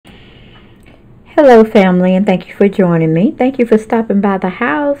Hello family, and thank you for joining me. Thank you for stopping by the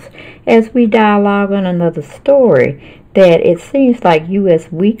house as we dialogue on another story that it seems like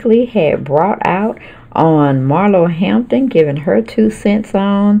US Weekly had brought out on Marlo Hampton, giving her 2 cents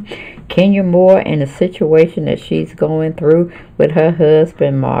on Kenya Moore and the situation that she's going through with her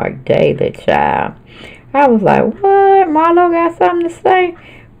husband Mark Daly, child. I was like, what? Marlo got something to say?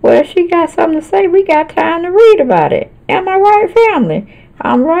 Well, if she got something to say, we got time to read about it. Am I right, family?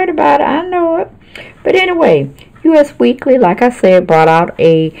 I'm right about it. I know it. But anyway, US Weekly, like I said, brought out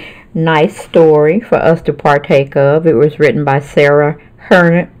a nice story for us to partake of. It was written by Sarah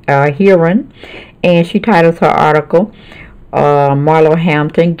Heron, and she titles her article, Marlo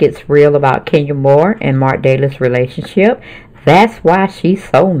Hampton Gets Real About Kenya Moore and Mark Daly's Relationship. That's why she's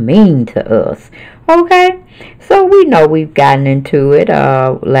so mean to us. Okay, so we know we've gotten into it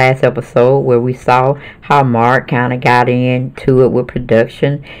last episode where we saw how Mark kind of got into it with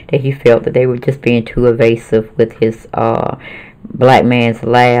production, that he felt that they were just being too evasive with his Black Man's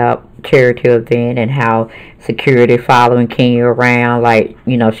Lab charity event, and how security following Kenya around like,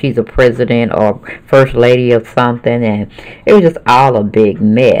 you know, she's a president or first lady of something, and it was just all a big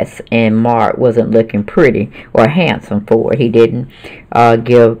mess, and Mark wasn't looking pretty or handsome for it. He didn't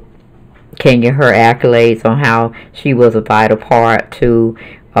give Kenya her accolades on how she was a vital part to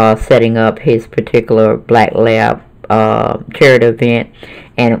setting up his particular Black Lab charity event,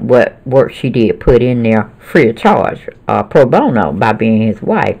 and what work she did put in there free of charge, pro bono, by being his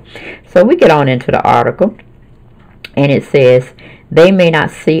wife. So we get on into the article, and it says, they may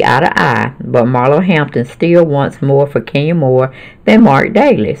not see eye to eye, but Marlo Hampton still wants more for Kenya Moore than Mark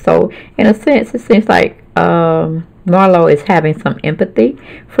Daly. So in a sense, it seems like Marlo is having some empathy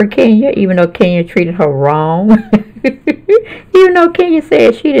for Kenya, even though Kenya treated her wrong. Even though Kenya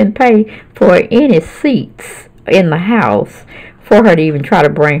said she didn't pay for any seats in the house for her to even try to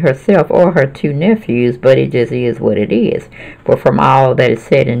bring herself or her two nephews, but it just is what it is. But from all that is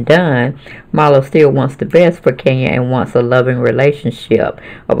said and done, Marlo still wants the best for Kenya and wants a loving relationship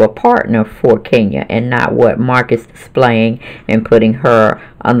of a partner for Kenya, and not what Mark is displaying and putting her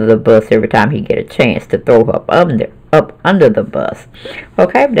under the bus every time he get a chance to throw her up under the bus.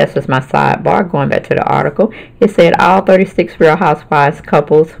 Okay, that's just my sidebar. Going back to the article, it said all 36 Real Housewives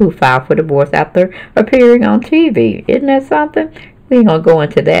couples who filed for divorce after appearing on TV. Isn't that something? We ain't gonna go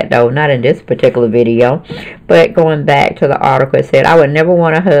into that though, not in this particular video. But going back to the article, it said, I would never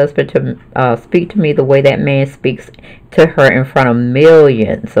want a husband to speak to me the way that man speaks to her in front of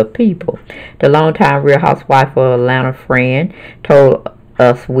millions of people. The longtime Real Housewife of Atlanta friend told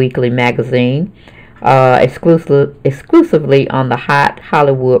Us Weekly magazine, exclusively on the Hot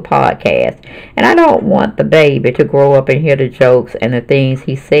Hollywood podcast. And I don't want the baby to grow up and hear the jokes and the things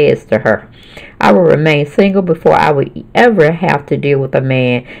he says to her. I will remain single before I would ever have to deal with a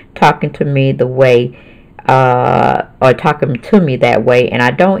man talking to me the way or talking to me that way, and I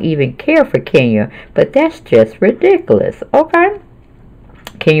don't even care for Kenya, but that's just ridiculous. Okay,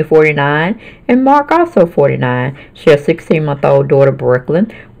 Kenya 49 and Mark, also 49, share 16-month-old daughter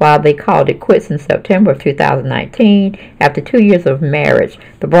Brooklyn. While they called it quits in September of 2019 after 2 years of marriage,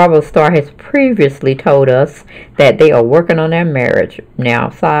 the Bravo star has previously told us that they are working on their marriage. Now,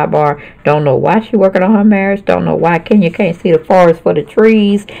 sidebar, don't know why she's working on her marriage, don't know why Kenya can't see the forest for the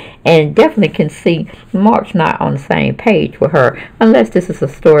trees, and definitely can see Mark's not on the same page with her, unless this is a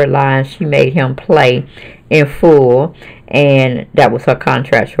storyline she made him play in full, and that was her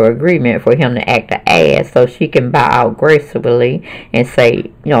contractual agreement for him to act the ass so she can bow out gracefully and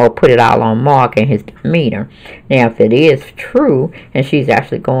say, you know, put it all on Mark and his demeanor. Now, if it is true and she's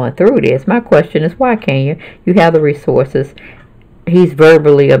actually going through this, my question is, why can't you? You have the resources. He's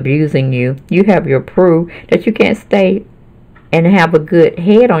verbally abusing you. You have your proof that you can't stay and have a good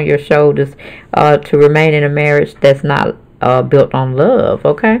head on your shoulders to remain in a marriage that's not built on love.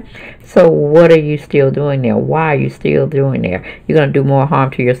 Okay, so what are you still doing there? Why are you still doing there? You're going to do more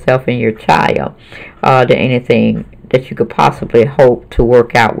harm to yourself and your child than anything that you could possibly hope to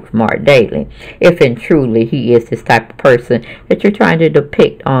work out with Mark Daly, if and truly he is this type of person that you're trying to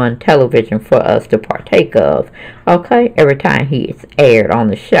depict on television for us to partake of, okay, every time he is aired on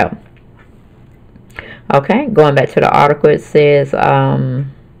the show. Okay, going back to the article, it says, I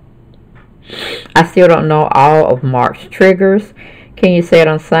still don't know all of Mark's triggers. Kenya said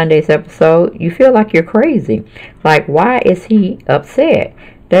on Sunday's episode, you feel like you're crazy. Like, why is he upset?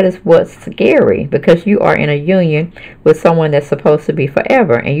 That is what's scary, because you are in a union with someone that's supposed to be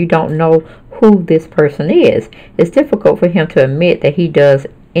forever, and you don't know who this person is. It's difficult for him to admit that he does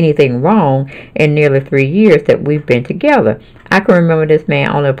anything wrong in nearly 3 years that we've been together. I can remember this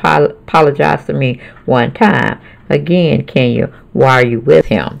man only apologized to me one time. Again, Kenya, why are you with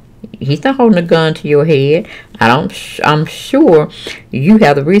him? he's not holding a gun to your head. I'm sure you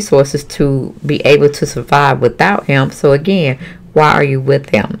have the resources to be able to survive without him. So again, why are you with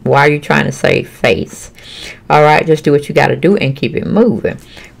him? Why are you trying to save face? All right, just do what you got to do and keep it moving.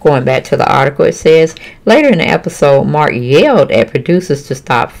 Going back to the article, it says, later in the episode, Mark yelled at producers to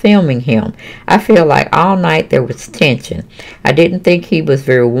stop filming him. I feel like all night there was tension. I didn't think he was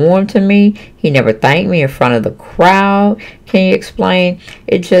very warm to me. He never thanked me in front of the crowd. Can you explain?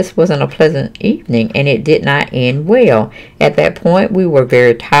 It just wasn't a pleasant evening, and it did not end well. At that point, we were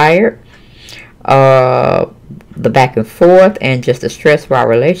very tired. The back and forth and just the stress of our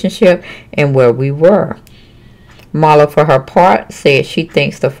relationship and where we were. Marlo, for her part, said she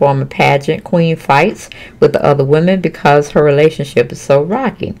thinks the former pageant queen fights with the other women because her relationship is so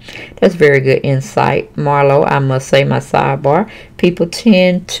rocky. That's very good insight, Marlo. I must say, my sidebar, people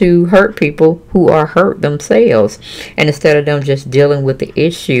tend to hurt people who are hurt themselves. And instead of them just dealing with the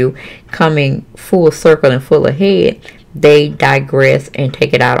issue, coming full circle and full ahead, they digress and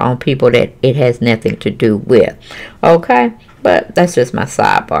take it out on people that it has nothing to do with. Okay? But that's just my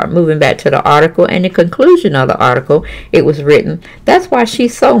sidebar. Moving back to the article and the conclusion of the article, it was written, that's why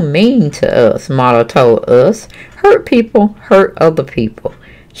she's so mean to us, Marlo told us. Hurt people hurt other people.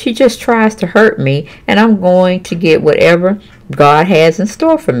 She just tries to hurt me, and I'm going to get whatever God has in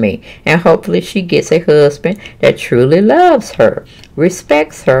store for me. And hopefully she gets a husband that truly loves her,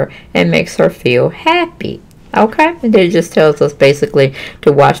 respects her, and makes her feel happy. Okay, and then it just tells us basically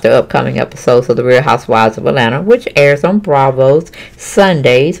to watch the upcoming episodes of The Real Housewives of Atlanta, which airs on Bravo's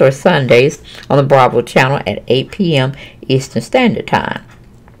Sundays on the Bravo channel at 8 p.m. Eastern Standard Time.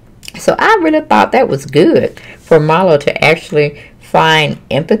 So I really thought that was good for Marlo to actually find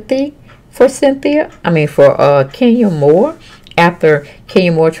empathy for Kenya Moore, after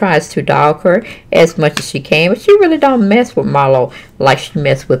Kenya Moore tries to dog her as much as she can. But she really don't mess with Marlo like she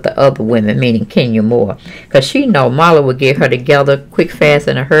messed with the other women, meaning Kenya Moore. Because she know Marlo would get her together quick, fast,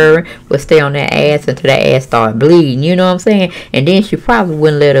 in a hurry, would stay on that ass until that ass started bleeding, you know what I'm saying? And then she probably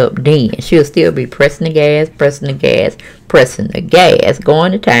wouldn't let up then. She'll still be pressing the gas,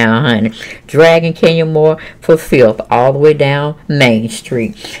 going to town, honey. Dragging Kenya Moore for filth all the way down Main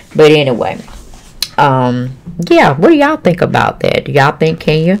Street. But anyway, yeah, what do y'all think about that? Do y'all think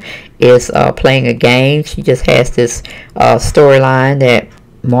Kenya is playing a game? She just has this storyline that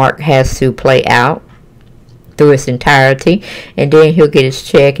Mark has to play out through its entirety, and then he'll get his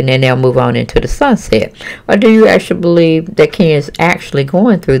check, and then they'll move on into the sunset? Or do you actually believe that Kenya is actually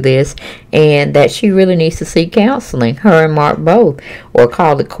going through this and that she really needs to seek counseling, her and Mark both, or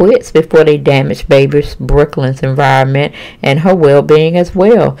call it quits before they damage baby's Brooklyn's environment and her well-being as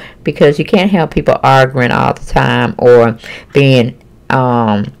well? Because you can't have people arguing all the time or being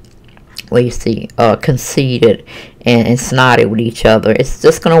conceited and snotty with each other. It's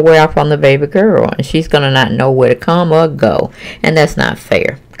just going to wear off on the baby girl, and she's going to not know where to come or go, and that's not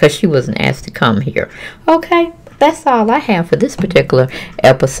fair because she wasn't asked to come here. Okay, that's all I have for this particular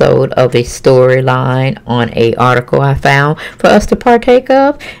episode of a storyline on a article I found for us to partake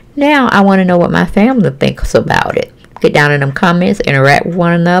of. Now I want to know what my family thinks about it. Get down in them comments, interact with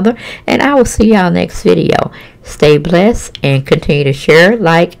one another, and I will see y'all next video. Stay blessed and continue to share,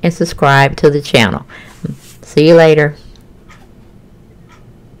 like, and subscribe to the channel. See you later.